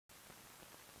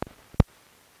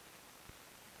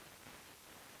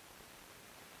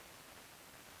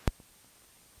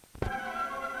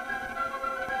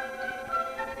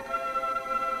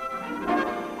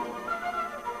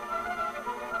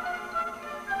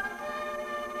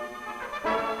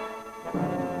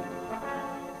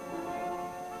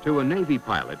To a Navy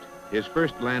pilot, his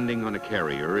first landing on a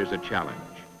carrier is a challenge.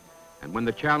 And when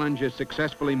the challenge is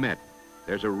successfully met,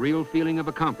 there's a real feeling of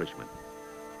accomplishment.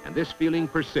 And this feeling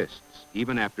persists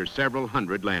even after several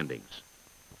hundred landings.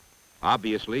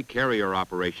 Obviously, carrier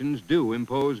operations do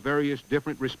impose various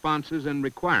different responses and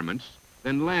requirements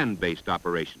than land-based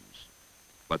operations.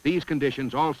 But these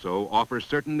conditions also offer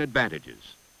certain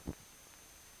advantages.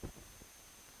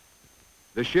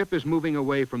 The ship is moving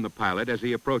away from the pilot as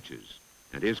he approaches,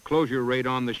 and his closure rate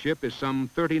on the ship is some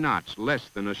 30 knots less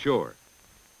than ashore.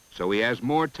 So he has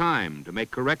more time to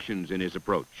make corrections in his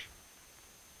approach.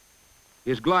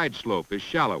 His glide slope is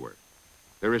shallower.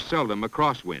 There is seldom a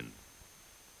crosswind.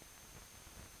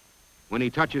 When he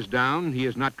touches down, he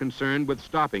is not concerned with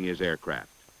stopping his aircraft.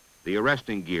 The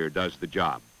arresting gear does the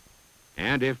job.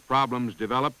 And if problems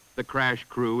develop, the crash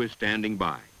crew is standing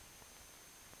by.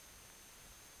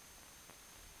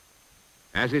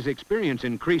 As his experience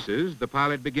increases, the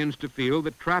pilot begins to feel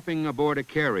that trapping aboard a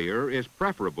carrier is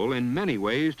preferable in many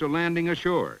ways to landing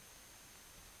ashore.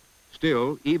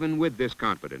 Still, even with this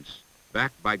confidence,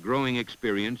 backed by growing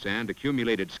experience and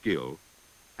accumulated skill,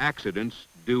 accidents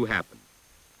do happen.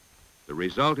 The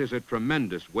result is a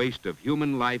tremendous waste of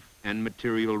human life and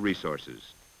material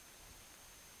resources.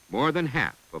 More than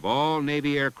half of all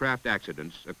Navy aircraft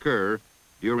accidents occur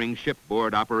during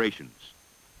shipboard operations.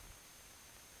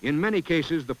 In many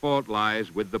cases, the fault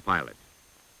lies with the pilot.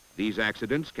 These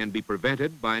accidents can be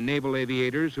prevented by naval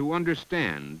aviators who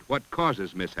understand what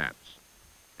causes mishaps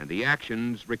and the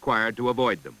actions required to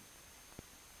avoid them.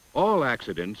 All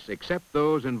accidents, except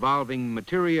those involving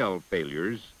materiel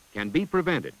failures, can be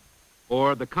prevented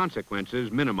or the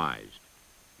consequences minimized.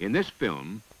 In this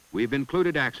film, we've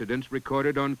included accidents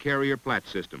recorded on carrier PLAT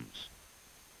systems.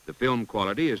 The film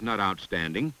quality is not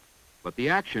outstanding, but the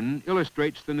action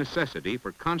illustrates the necessity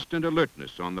for constant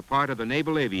alertness on the part of the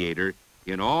naval aviator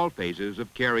in all phases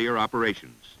of carrier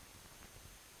operations.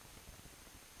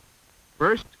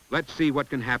 First, let's see what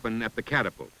can happen at the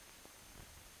catapult.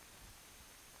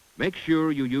 Make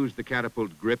sure you use the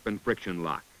catapult grip and friction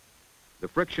lock. The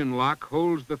friction lock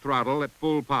holds the throttle at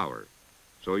full power,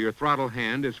 so your throttle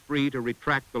hand is free to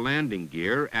retract the landing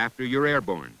gear after you're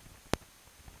airborne.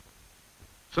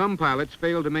 Some pilots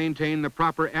fail to maintain the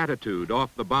proper attitude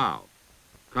off the bow.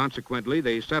 Consequently,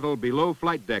 they settle below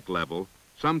flight deck level,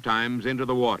 sometimes into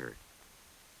the water.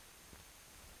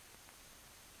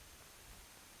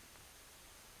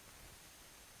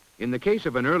 In the case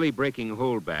of an early braking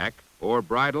holdback or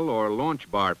bridle or launch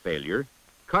bar failure,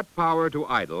 cut power to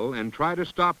idle and try to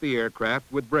stop the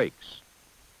aircraft with brakes.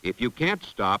 If you can't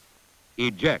stop,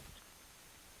 eject.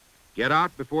 Get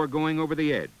out before going over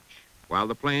the edge, while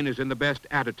the plane is in the best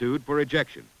attitude for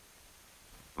ejection.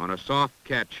 On a soft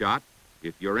cat shot,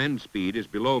 if your end speed is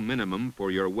below minimum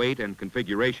for your weight and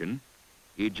configuration,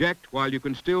 eject while you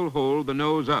can still hold the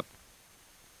nose up.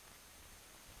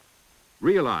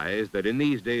 Realize that in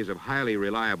these days of highly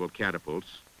reliable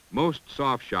catapults, most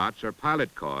soft shots are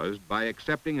pilot-caused by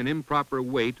accepting an improper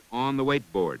weight on the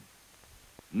weight board.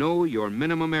 Know your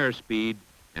minimum airspeed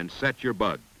and set your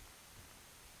bug.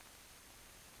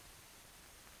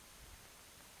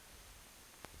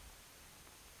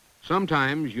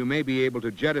 Sometimes you may be able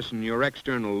to jettison your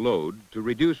external load to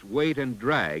reduce weight and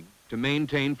drag to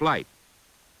maintain flight.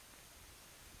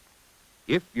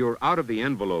 If you're out of the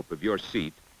envelope of your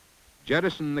seat,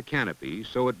 jettison the canopy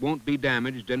so it won't be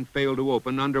damaged and fail to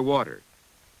open underwater.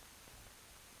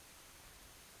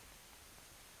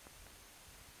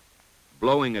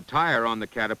 Blowing a tire on the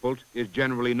catapult is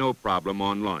generally no problem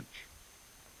on launch.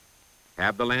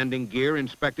 Have the landing gear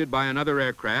inspected by another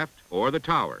aircraft or the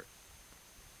tower.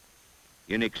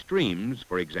 In extremes,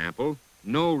 for example,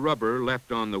 no rubber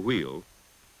left on the wheel,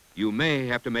 you may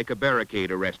have to make a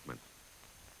barricade arrestment.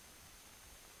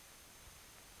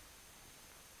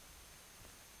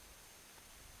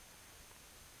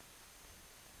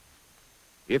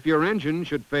 If your engine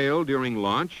should fail during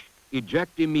launch,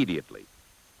 eject immediately.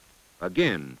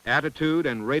 Again, attitude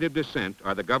and rate of descent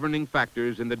are the governing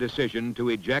factors in the decision to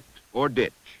eject or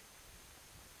ditch.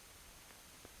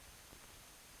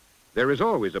 There is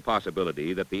always a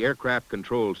possibility that the aircraft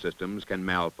control systems can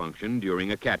malfunction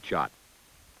during a cat shot.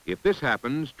 If this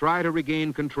happens, try to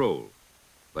regain control,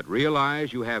 but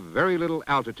realize you have very little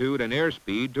altitude and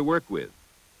airspeed to work with.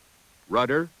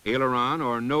 Rudder, aileron,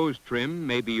 or nose trim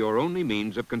may be your only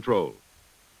means of control.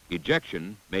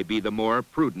 Ejection may be the more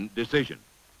prudent decision.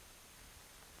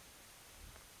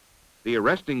 The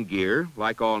arresting gear,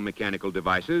 like all mechanical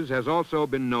devices, has also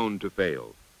been known to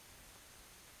fail.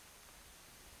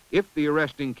 If the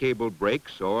arresting cable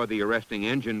breaks or the arresting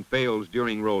engine fails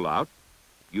during rollout,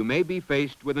 you may be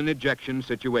faced with an ejection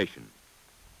situation.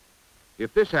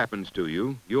 If this happens to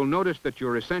you, you'll notice that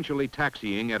you're essentially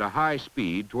taxiing at a high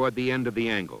speed toward the end of the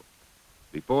angle.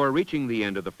 Before reaching the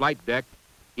end of the flight deck,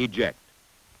 eject.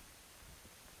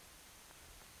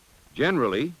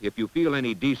 Generally, if you feel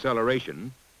any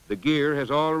deceleration, the gear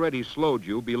has already slowed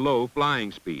you below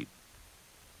flying speed.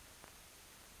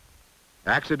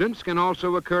 Accidents can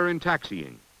also occur in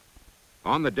taxiing.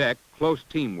 On the deck, close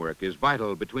teamwork is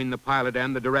vital between the pilot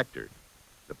and the director.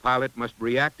 The pilot must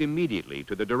react immediately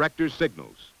to the director's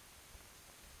signals.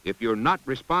 If you're not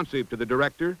responsive to the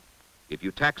director, if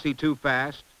you taxi too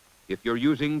fast, if you're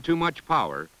using too much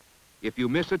power, if you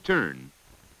miss a turn,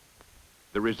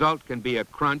 the result can be a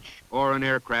crunch or an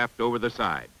aircraft over the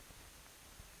side.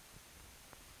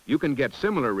 You can get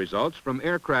similar results from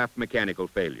aircraft mechanical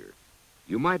failure.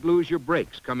 You might lose your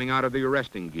brakes coming out of the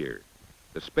arresting gear.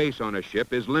 The space on a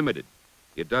ship is limited.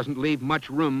 It doesn't leave much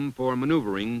room for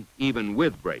maneuvering, even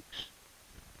with brakes.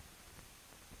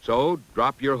 So,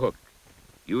 drop your hook.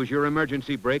 Use your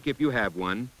emergency brake if you have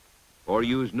one, or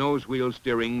use nose wheel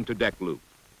steering to deck loop.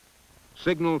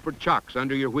 Signal for chocks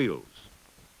under your wheels.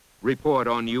 Report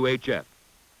on UHF.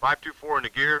 524 in the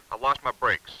gear. I lost my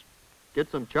brakes.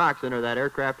 Get some chocks under that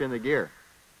aircraft in the gear.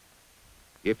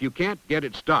 If you can't get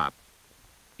it stopped,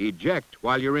 eject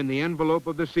while you're in the envelope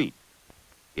of the seat.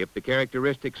 If the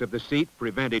characteristics of the seat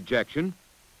prevent ejection,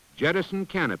 jettison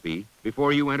canopy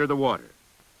before you enter the water.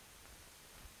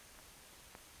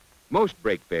 Most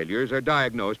brake failures are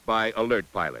diagnosed by alert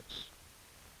pilots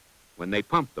when they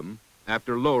pump them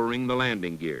after lowering the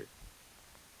landing gear.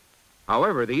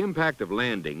 However, the impact of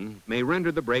landing may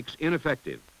render the brakes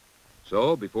ineffective.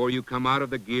 So, before you come out of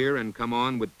the gear and come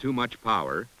on with too much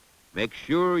power, make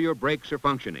sure your brakes are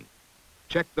functioning.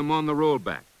 Check them on the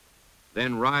rollback.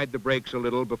 Then ride the brakes a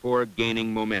little before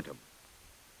gaining momentum.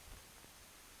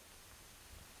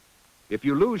 If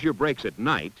you lose your brakes at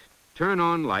night, turn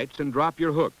on lights and drop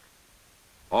your hook.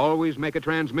 Always make a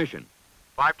transmission.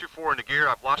 524 in the gear.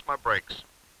 I've lost my brakes.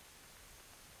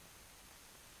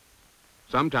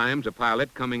 Sometimes a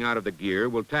pilot coming out of the gear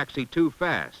will taxi too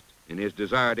fast in his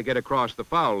desire to get across the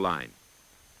foul line.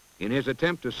 In his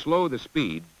attempt to slow the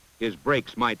speed, his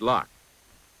brakes might lock.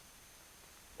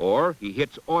 Or he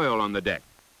hits oil on the deck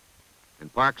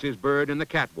and parks his bird in the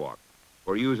catwalk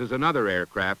or uses another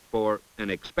aircraft for an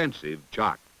expensive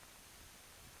chock.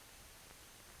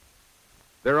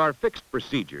 There are fixed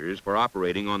procedures for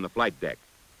operating on the flight deck,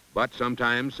 but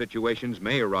sometimes situations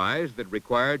may arise that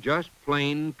require just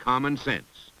plain common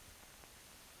sense.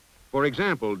 For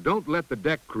example, don't let the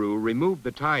deck crew remove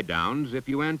the tie-downs if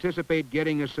you anticipate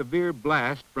getting a severe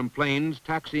blast from planes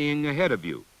taxiing ahead of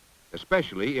you,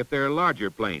 especially if they're larger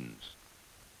planes.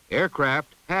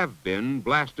 Aircraft have been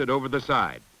blasted over the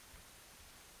side.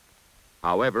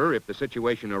 However, if the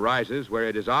situation arises where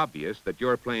it is obvious that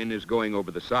your plane is going over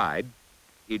the side,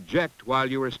 eject while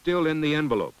you are still in the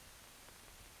envelope.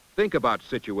 Think about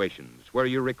situations where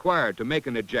you're required to make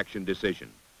an ejection decision.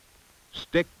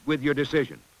 Stick with your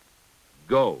decision.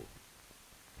 Go.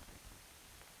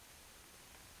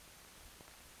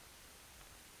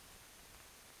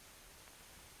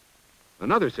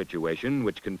 Another situation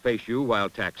which can face you while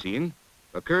taxiing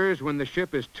occurs when the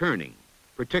ship is turning,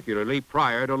 particularly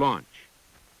prior to launch.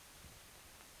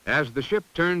 As the ship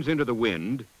turns into the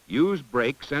wind, use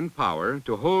brakes and power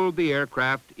to hold the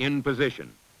aircraft in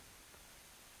position.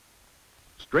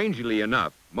 Strangely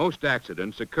enough, most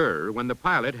accidents occur when the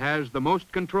pilot has the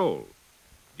most control,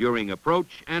 during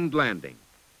approach and landing.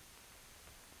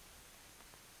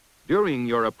 During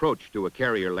your approach to a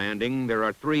carrier landing, there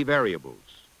are three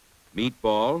variables: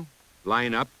 meatball,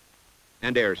 line-up,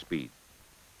 and airspeed.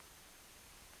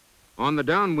 On the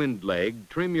downwind leg,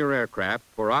 trim your aircraft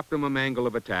for optimum angle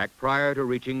of attack prior to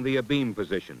reaching the abeam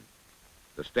position.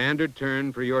 The standard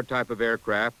turn for your type of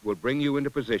aircraft will bring you into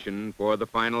position for the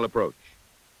final approach.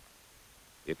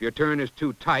 If your turn is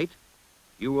too tight,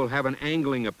 you will have an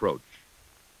angling approach.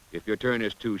 If your turn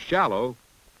is too shallow,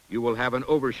 you will have an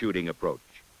overshooting approach.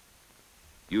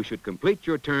 You should complete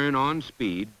your turn on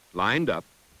speed, lined up,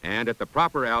 and at the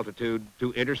proper altitude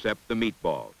to intercept the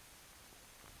meatball.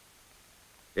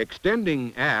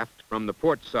 Extending aft from the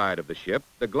port side of the ship,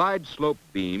 the glide slope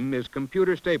beam is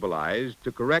computer stabilized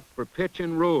to correct for pitch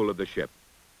and roll of the ship.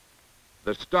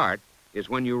 The start is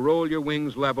when you roll your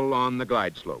wings level on the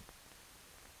glide slope.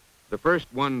 The first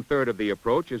 1/3 of the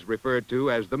approach is referred to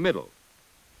as the middle.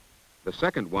 The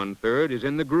second 1/3 is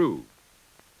in the groove.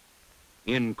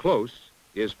 In close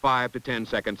is 5 to 10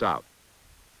 seconds out.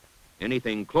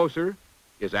 Anything closer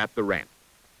is at the ramp.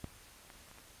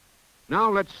 Now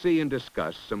let's see and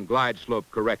discuss some glide slope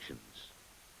corrections.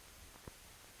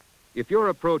 If your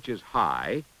approach is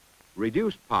high,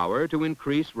 reduce power to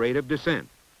increase rate of descent.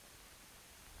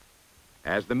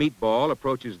 As the meatball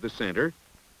approaches the center,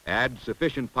 add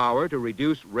sufficient power to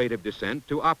reduce rate of descent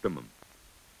to optimum.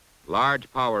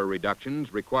 Large power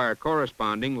reductions require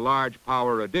corresponding large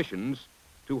power additions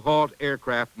to halt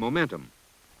aircraft momentum.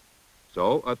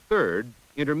 So a third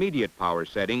intermediate power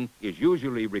setting is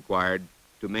usually required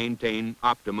to maintain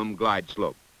optimum glide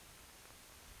slope.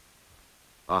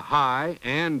 A high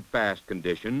and fast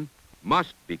condition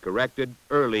must be corrected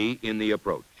early in the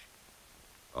approach.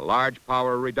 A large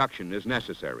power reduction is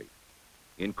necessary.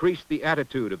 Increase the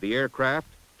attitude of the aircraft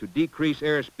to decrease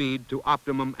airspeed to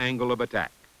optimum angle of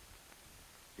attack.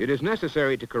 It is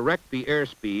necessary to correct the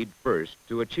airspeed first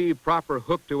to achieve proper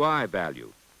hook-to-eye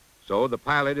value, so the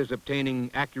pilot is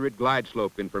obtaining accurate glide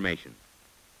slope information.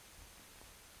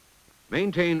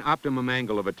 Maintain optimum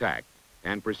angle of attack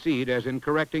and proceed as in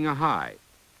correcting a high.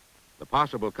 The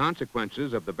possible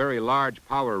consequences of the very large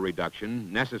power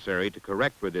reduction necessary to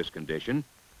correct for this condition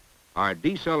are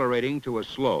decelerating to a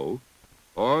slow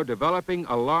or developing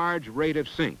a large rate of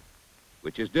sink,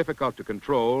 which is difficult to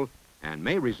control and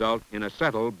may result in a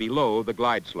settle below the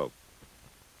glide slope.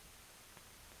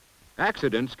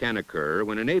 Accidents can occur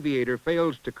when an aviator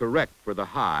fails to correct for the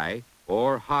high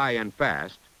or high and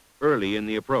fast early in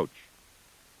the approach.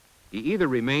 He either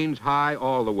remains high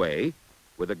all the way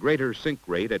with a greater sink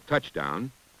rate at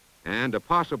touchdown and a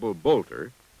possible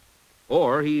bolter,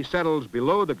 or he settles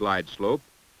below the glide slope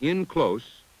in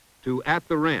close to at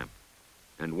the ramp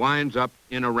and winds up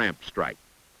in a ramp strike.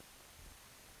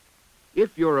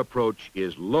 If your approach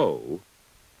is low,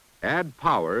 add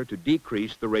power to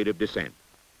decrease the rate of descent.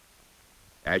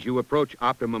 As you approach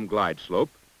optimum glide slope,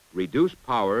 reduce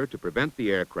power to prevent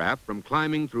the aircraft from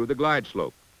climbing through the glide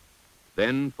slope.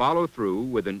 Then follow through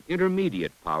with an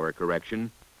intermediate power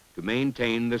correction to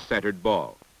maintain the centered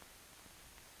ball.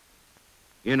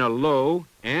 In a low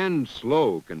and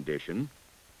slow condition,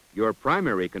 your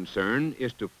primary concern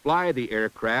is to fly the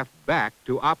aircraft back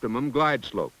to optimum glide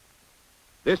slope.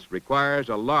 This requires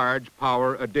a large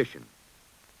power addition.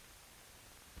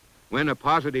 When a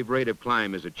positive rate of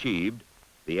climb is achieved,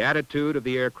 the attitude of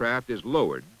the aircraft is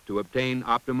lowered to obtain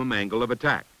optimum angle of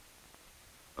attack.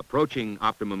 Approaching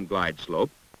optimum glide slope,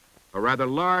 a rather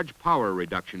large power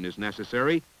reduction is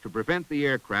necessary to prevent the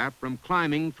aircraft from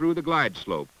climbing through the glide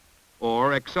slope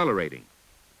or accelerating.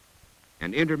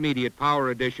 An intermediate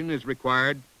power addition is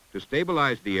required to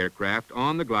stabilize the aircraft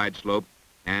on the glide slope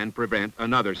and prevent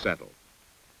another settle.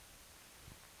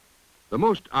 The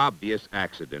most obvious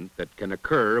accident that can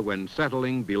occur when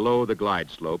settling below the glide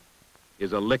slope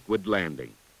is a liquid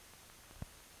landing.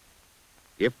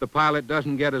 If the pilot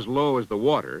doesn't get as low as the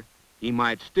water, he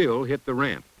might still hit the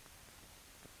ramp.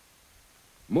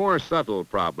 More subtle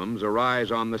problems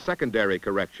arise on the secondary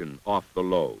correction off the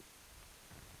low.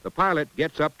 The pilot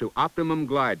gets up to optimum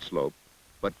glide slope,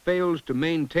 but fails to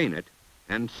maintain it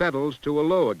and settles to a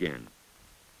low again.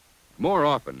 More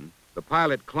often, the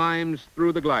pilot climbs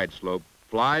through the glide slope,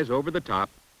 flies over the top,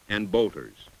 and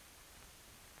bolters.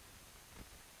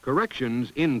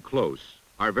 Corrections in close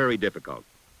are very difficult.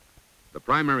 The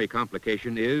primary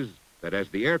complication is that as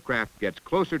the aircraft gets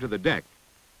closer to the deck,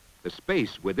 the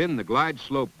space within the glide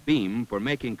slope beam for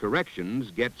making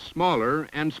corrections gets smaller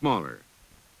and smaller.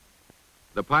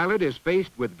 The pilot is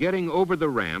faced with getting over the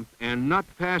ramp and not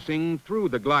passing through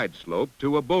the glide slope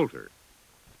to a bolter.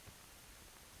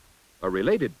 A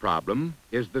related problem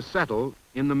is the settle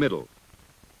in the middle.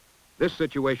 This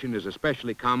situation is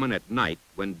especially common at night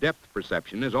when depth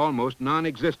perception is almost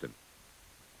non-existent.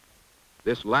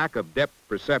 This lack of depth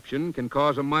perception can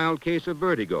cause a mild case of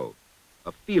vertigo,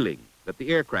 a feeling that the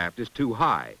aircraft is too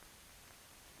high.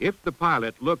 If the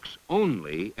pilot looks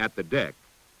only at the deck,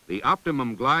 the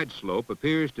optimum glide slope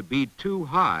appears to be too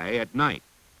high at night.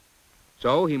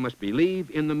 So he must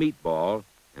believe in the meatball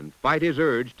and fight his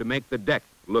urge to make the deck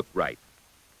look right.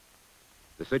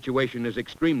 The situation is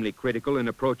extremely critical in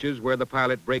approaches where the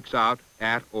pilot breaks out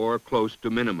at or close to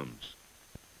minimums.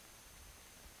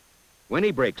 When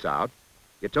he breaks out,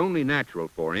 it's only natural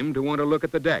for him to want to look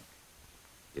at the deck.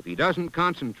 If he doesn't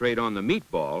concentrate on the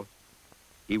meatball,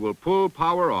 he will pull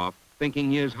power off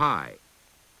thinking he is high.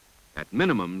 At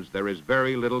minimums, there is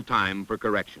very little time for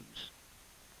corrections.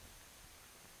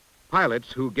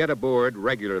 Pilots who get aboard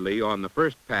regularly on the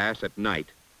first pass at night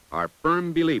are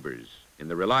firm believers in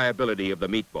the reliability of the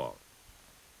meatball.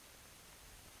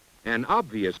 An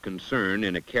obvious concern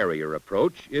in a carrier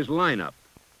approach is lineup.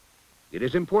 It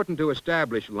is important to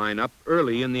establish lineup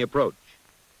early in the approach.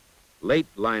 Late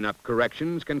lineup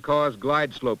corrections can cause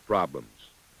glide slope problems.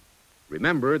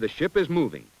 Remember, the ship is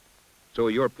moving, so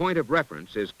your point of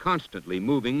reference is constantly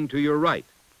moving to your right.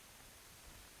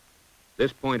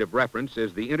 This point of reference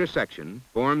is the intersection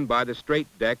formed by the straight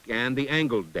deck and the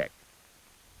angled deck.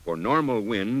 For normal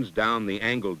winds down the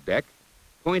angled deck,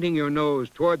 pointing your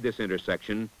nose toward this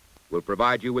intersection will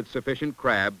provide you with sufficient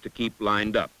crab to keep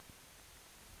lined up.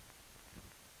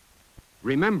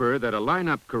 Remember that a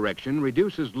line-up correction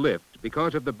reduces lift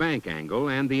because of the bank angle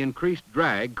and the increased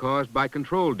drag caused by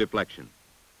control deflection.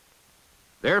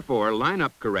 Therefore,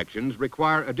 line-up corrections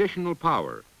require additional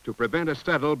power to prevent a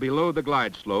settle below the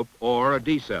glide slope or a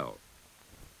decel.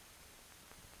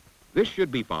 This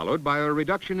should be followed by a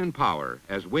reduction in power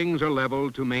as wings are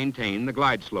leveled to maintain the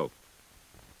glide slope.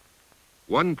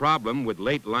 One problem with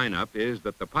late lineup is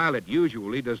that the pilot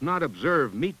usually does not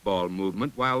observe meatball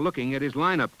movement while looking at his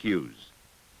lineup cues.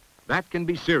 That can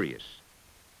be serious.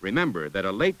 Remember that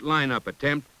a late lineup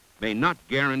attempt may not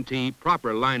guarantee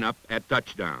proper lineup at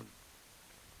touchdown.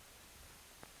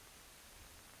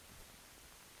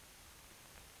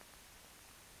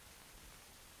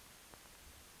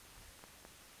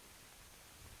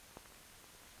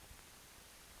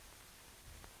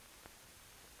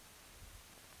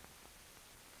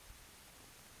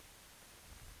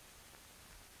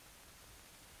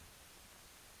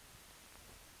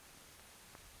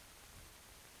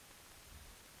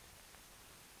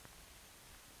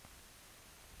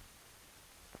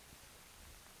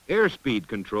 Airspeed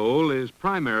control is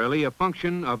primarily a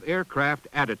function of aircraft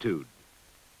attitude.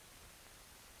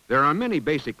 There are many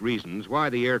basic reasons why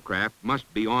the aircraft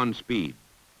must be on speed.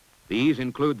 These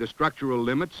include the structural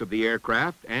limits of the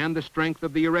aircraft and the strength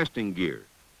of the arresting gear.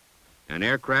 An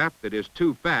aircraft that is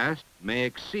too fast may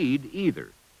exceed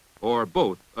either or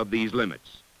both of these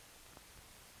limits.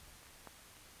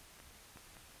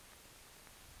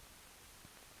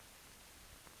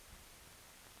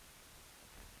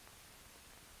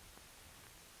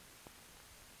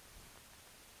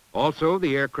 Also,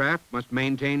 the aircraft must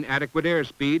maintain adequate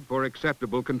airspeed for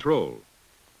acceptable control.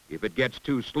 If it gets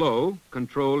too slow,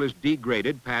 control is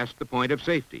degraded past the point of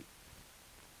safety.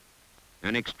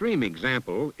 An extreme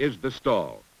example is the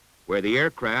stall, where the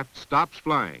aircraft stops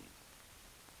flying.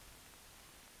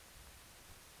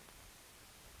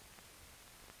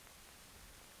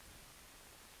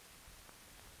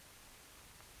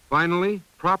 Finally,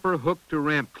 proper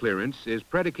hook-to-ramp clearance is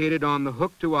predicated on the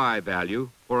hook-to-eye value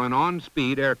for an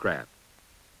on-speed aircraft.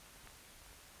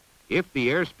 If the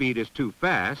airspeed is too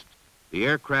fast, the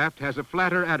aircraft has a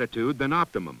flatter attitude than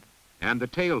optimum, and the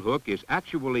tailhook is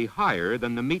actually higher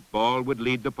than the meatball would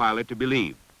lead the pilot to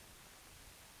believe.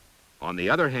 On the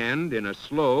other hand, in a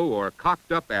slow or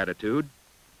cocked-up attitude,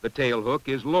 the tailhook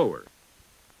is lower.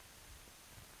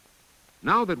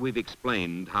 Now that we've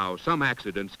explained how some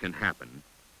accidents can happen,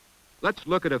 let's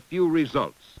look at a few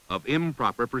results of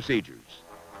improper procedures.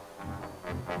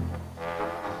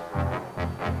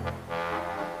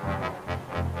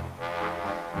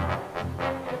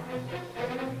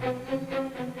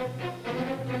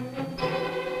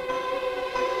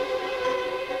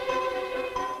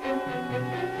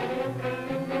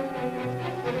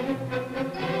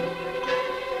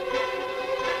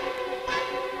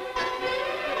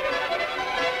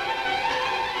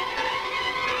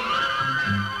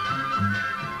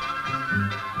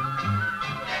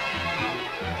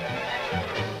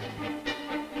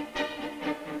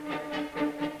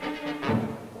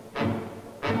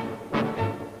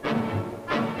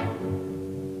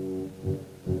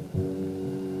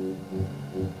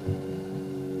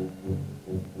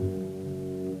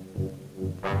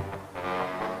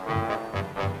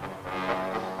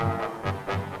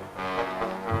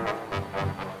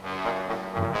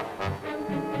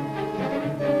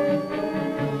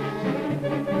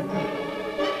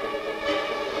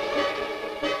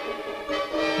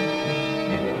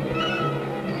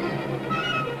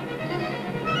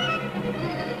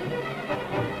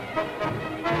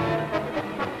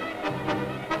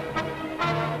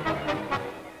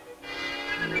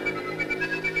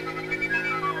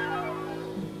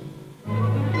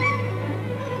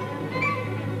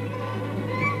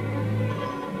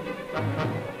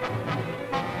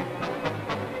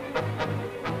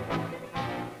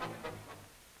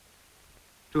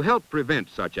 To help prevent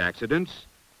such accidents,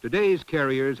 today's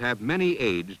carriers have many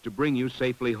aids to bring you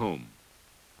safely home.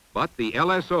 But the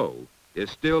LSO is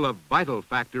still a vital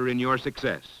factor in your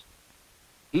success.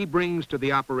 He brings to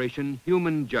the operation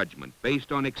human judgment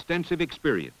based on extensive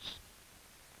experience.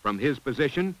 From his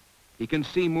position, he can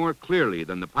see more clearly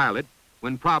than the pilot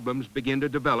when problems begin to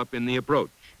develop in the approach.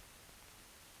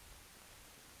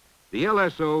 The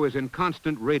LSO is in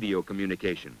constant radio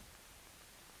communication.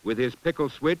 With his pickle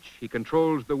switch, he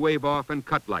controls the wave-off and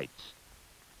cut lights.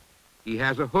 He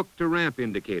has a hook-to-ramp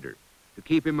indicator to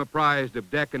keep him apprised of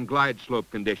deck and glide slope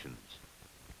conditions.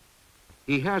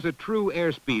 He has a true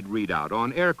airspeed readout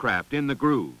on aircraft in the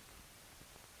groove.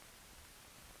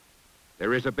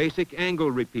 There is a basic angle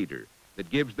repeater that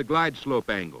gives the glide slope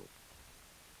angle,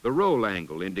 the roll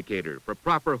angle indicator for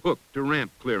proper hook to ramp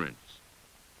clearance,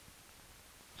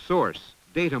 source,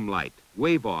 datum light,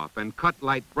 wave off, and cut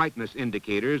light brightness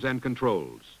indicators and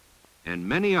controls, and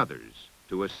many others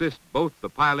to assist both the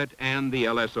pilot and the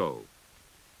LSO.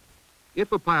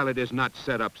 If a pilot is not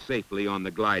set up safely on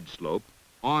the glide slope,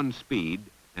 on speed,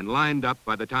 and lined up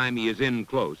by the time he is in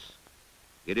close,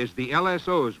 it is the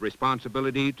LSO's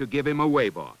responsibility to give him a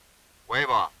wave off. Wave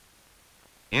off.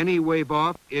 Any wave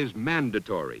off is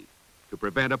mandatory to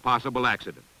prevent a possible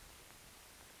accident.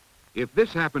 If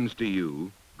this happens to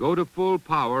you, go to full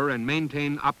power and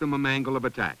maintain optimum angle of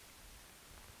attack.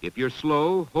 If you're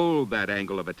slow, hold that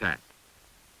angle of attack.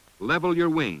 Level your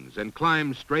wings and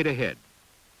climb straight ahead.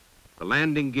 The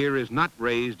landing gear is not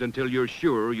raised until you're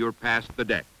sure you're past the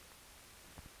deck.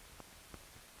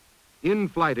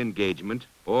 In-flight engagement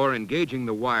or engaging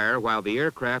the wire while the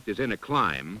aircraft is in a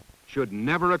climb should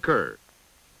never occur,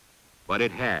 but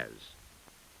it has.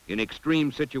 In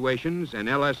extreme situations, an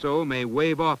LSO may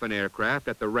wave off an aircraft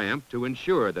at the ramp to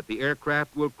ensure that the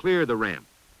aircraft will clear the ramp.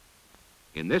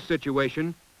 In this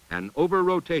situation, an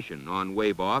over-rotation on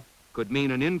wave off could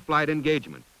mean an in-flight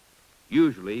engagement,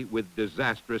 usually with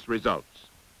disastrous results.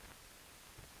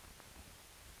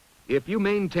 If you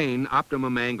maintain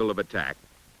optimum angle of attack,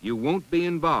 you won't be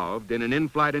involved in an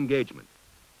in-flight engagement.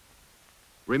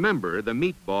 Remember, the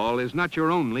meatball is not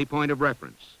your only point of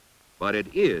reference, but it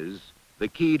is the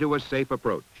key to a safe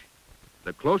approach.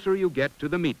 The closer you get to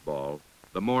the meatball,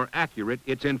 the more accurate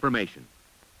its information.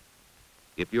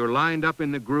 If you're lined up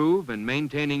in the groove and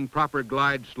maintaining proper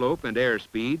glide slope and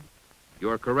airspeed,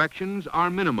 your corrections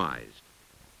are minimized,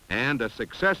 and a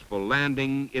successful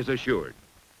landing is assured.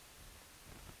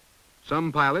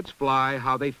 Some pilots fly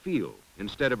how they feel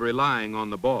instead of relying on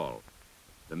the ball.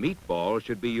 The meatball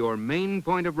should be your main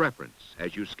point of reference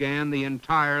as you scan the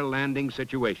entire landing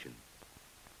situation.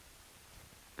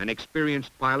 An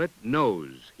experienced pilot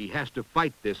knows he has to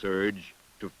fight this urge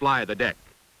to fly the deck.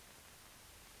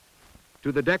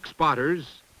 To the deck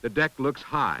spotters, the deck looks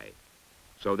high,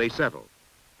 so they settle.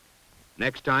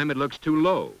 Next time it looks too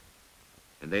low,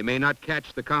 and they may not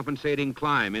catch the compensating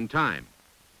climb in time.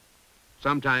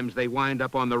 Sometimes they wind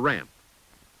up on the ramp,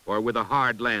 or with a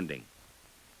hard landing,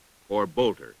 or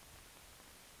bolter.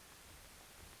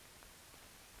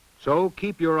 So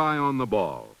keep your eye on the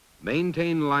ball.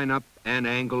 Maintain lineup and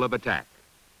angle of attack.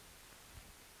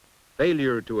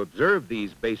 Failure to observe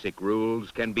these basic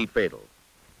rules can be fatal.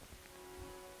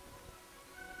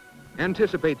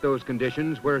 Anticipate those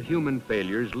conditions where human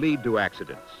failures lead to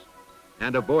accidents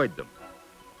and avoid them.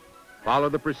 Follow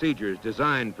the procedures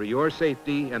designed for your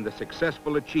safety and the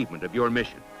successful achievement of your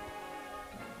mission.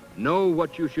 Know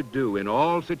what you should do in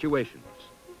all situations,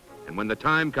 and when the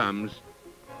time comes,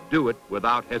 do it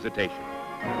without hesitation.